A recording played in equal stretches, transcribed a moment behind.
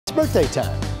birthday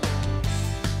time.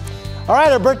 All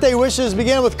right, our birthday wishes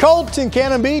begin with Colt in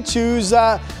Cannon Beach, who's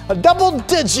a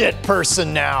double-digit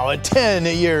person now at 10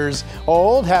 years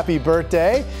old. Happy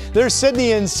birthday. There's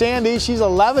Sydney and Sandy. She's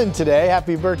 11 today.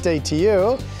 Happy birthday to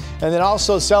you. And then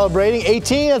also celebrating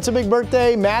 18, that's a big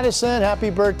birthday. Madison, happy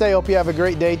birthday. Hope you have a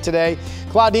great day today.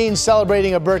 Claudine's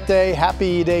celebrating a birthday.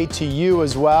 Happy day to you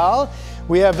as well.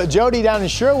 We have Jody down in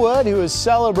Sherwood who is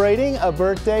celebrating a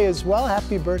birthday as well.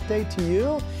 Happy birthday to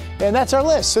you. And that's our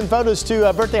list. Send photos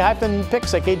to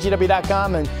birthday-pics at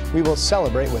kgw.com and we will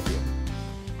celebrate with you.